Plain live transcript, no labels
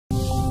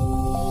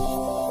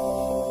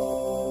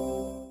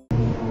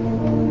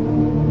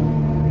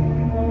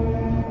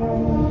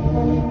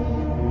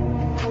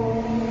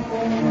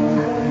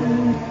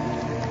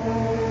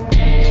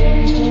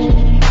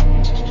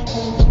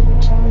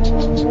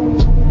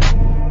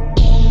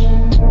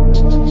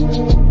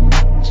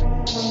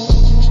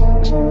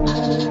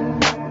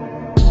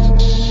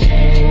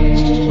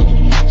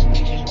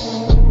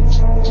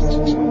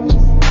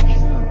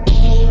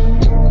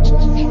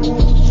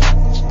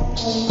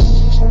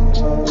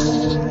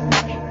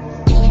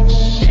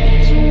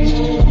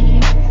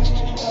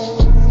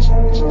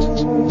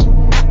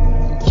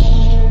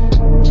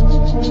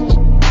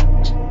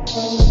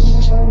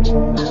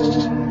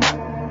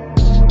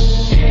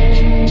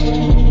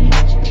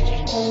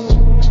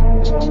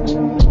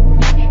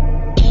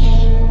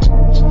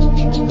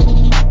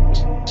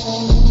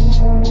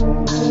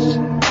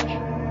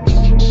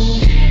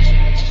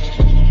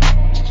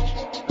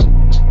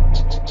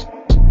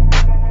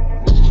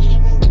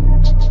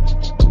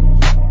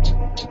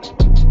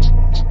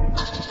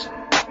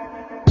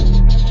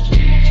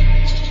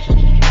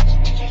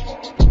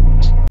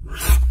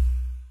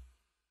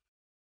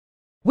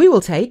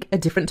will take a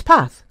different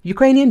path.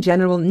 Ukrainian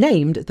general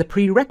named the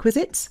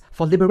prerequisites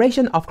for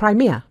liberation of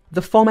Crimea.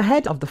 The former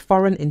head of the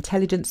Foreign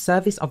Intelligence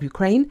Service of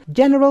Ukraine,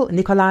 General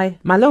Nikolai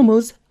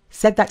Malomuz,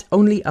 said that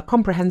only a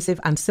comprehensive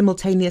and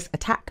simultaneous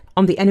attack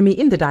on the enemy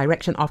in the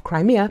direction of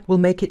Crimea will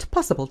make it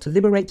possible to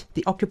liberate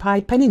the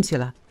occupied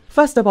peninsula.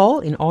 First of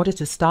all, in order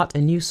to start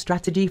a new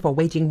strategy for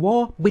waging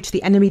war, which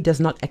the enemy does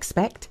not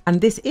expect,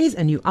 and this is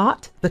a new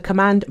art, the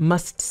command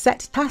must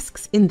set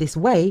tasks in this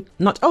way,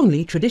 not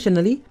only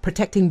traditionally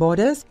protecting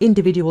borders,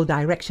 individual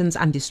directions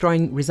and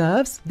destroying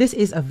reserves. This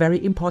is a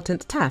very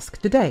important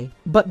task today.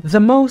 But the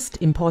most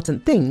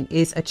important thing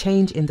is a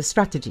change in the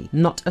strategy,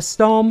 not a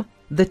storm,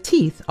 the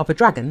teeth of a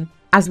dragon,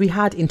 as we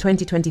had in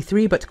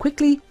 2023, but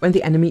quickly when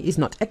the enemy is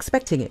not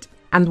expecting it.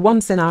 And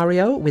one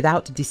scenario,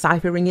 without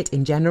deciphering it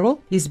in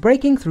general, is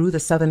breaking through the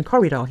southern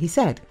corridor, he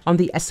said, on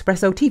the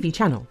Espresso TV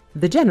channel.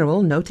 The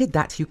general noted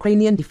that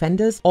Ukrainian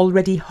defenders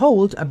already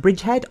hold a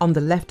bridgehead on the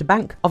left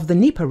bank of the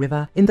Dnieper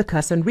River in the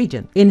Kherson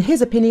region. In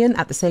his opinion,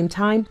 at the same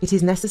time, it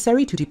is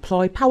necessary to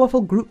deploy powerful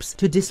groups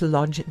to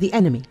dislodge the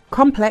enemy.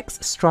 Complex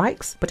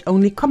strikes, but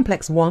only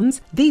complex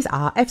ones. These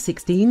are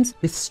F-16s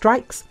with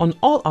strikes on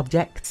all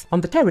objects on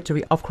the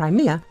territory of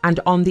Crimea and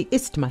on the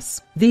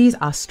isthmus. These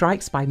are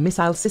strikes by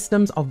missile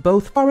systems of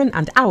both foreign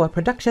and our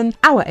production,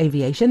 our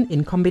aviation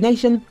in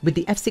combination with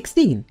the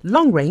F-16,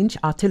 long-range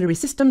artillery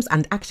systems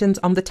and actions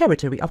on the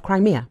territory of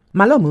Crimea.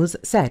 Malomuz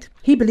said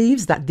he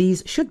believes that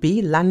these should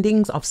be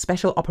landings of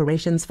Special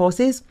Operations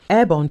Forces,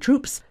 airborne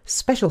troops,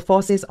 special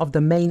forces of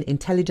the Main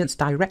Intelligence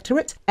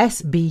Directorate,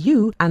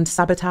 SBU, and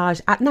sabotage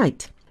at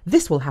night.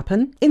 This will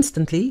happen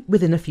instantly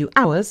within a few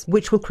hours,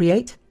 which will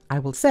create, I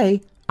will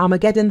say,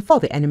 Armageddon for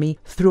the enemy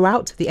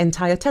throughout the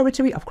entire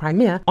territory of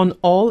Crimea, on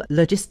all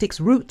logistics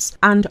routes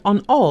and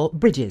on all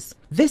bridges.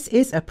 This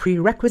is a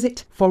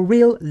prerequisite for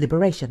real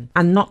liberation,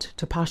 and not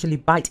to partially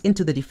bite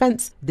into the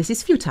defense. This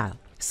is futile.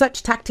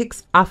 Such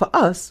tactics are for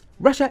us,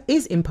 Russia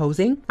is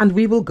imposing, and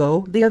we will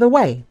go the other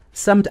way,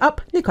 summed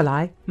up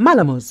Nikolai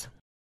Malomuz.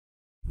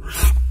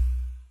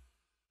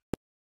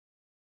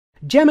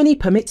 Germany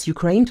permits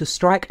Ukraine to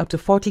strike up to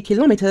 40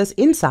 kilometers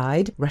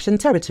inside Russian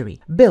territory.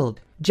 Bild.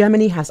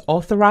 Germany has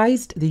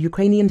authorized the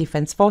Ukrainian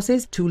Defense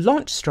Forces to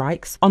launch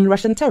strikes on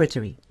Russian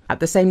territory. At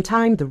the same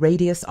time, the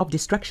radius of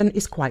destruction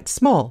is quite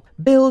small.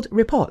 Bild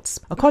reports.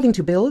 According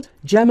to Bild,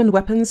 German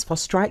weapons for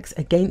strikes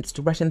against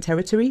Russian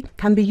territory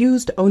can be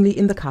used only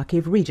in the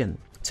Kharkiv region.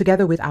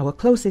 Together with our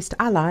closest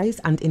allies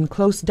and in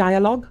close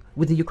dialogue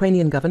with the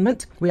Ukrainian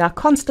government, we are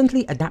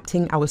constantly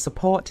adapting our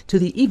support to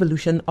the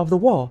evolution of the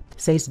war,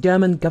 says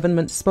German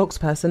government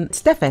spokesperson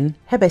Stefan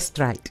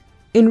Hebestreit.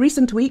 In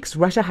recent weeks,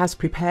 Russia has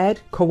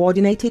prepared,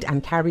 coordinated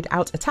and carried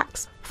out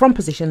attacks from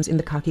positions in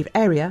the Kharkiv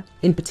area,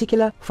 in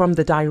particular from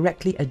the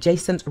directly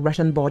adjacent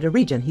Russian border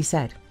region, he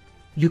said.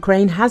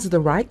 Ukraine has the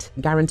right,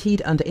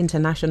 guaranteed under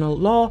international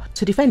law,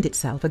 to defend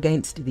itself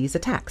against these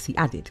attacks, he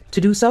added.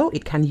 To do so,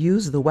 it can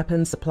use the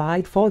weapons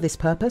supplied for this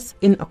purpose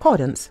in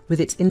accordance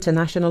with its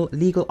international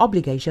legal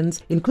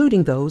obligations,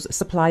 including those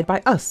supplied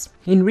by us.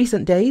 In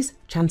recent days,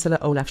 Chancellor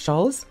Olaf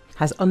Scholz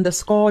has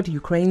underscored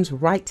Ukraine's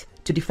right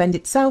to defend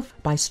itself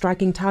by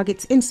striking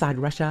targets inside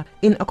Russia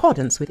in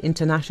accordance with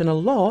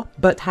international law,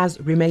 but has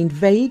remained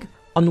vague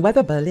on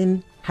whether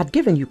Berlin had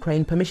given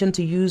Ukraine permission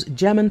to use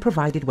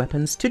German-provided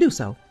weapons to do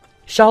so.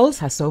 Scholz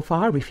has so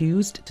far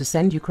refused to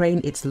send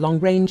Ukraine its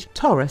long-range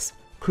Taurus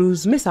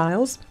cruise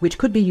missiles, which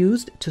could be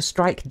used to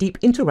strike deep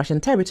into Russian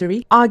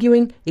territory,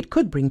 arguing it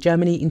could bring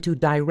Germany into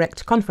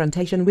direct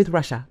confrontation with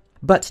Russia.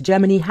 But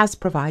Germany has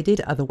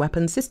provided other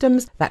weapon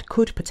systems that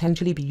could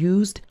potentially be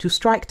used to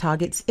strike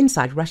targets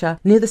inside Russia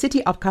near the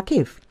city of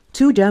Kharkiv.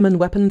 2 German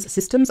weapons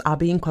systems are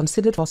being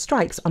considered for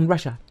strikes on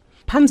Russia.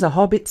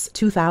 Panzerhaubitze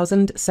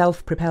 2000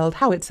 self-propelled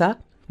howitzer,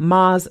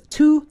 Mars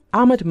 2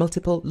 armored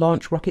multiple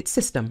launch rocket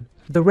system.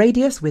 The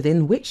radius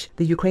within which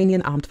the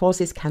Ukrainian armed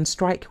forces can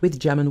strike with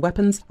German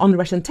weapons on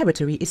Russian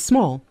territory is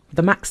small.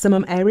 The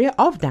maximum area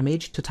of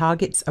damage to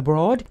targets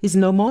abroad is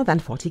no more than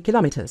 40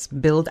 kilometers,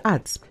 Bild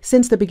adds.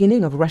 Since the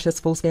beginning of Russia's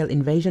full-scale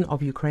invasion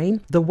of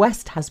Ukraine, the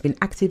West has been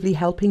actively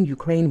helping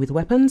Ukraine with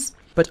weapons,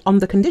 but on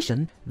the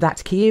condition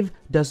that Kiev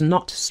does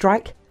not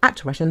strike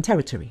at Russian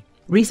territory.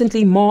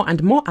 Recently, more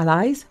and more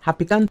allies have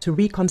begun to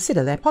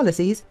reconsider their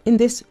policies in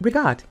this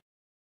regard.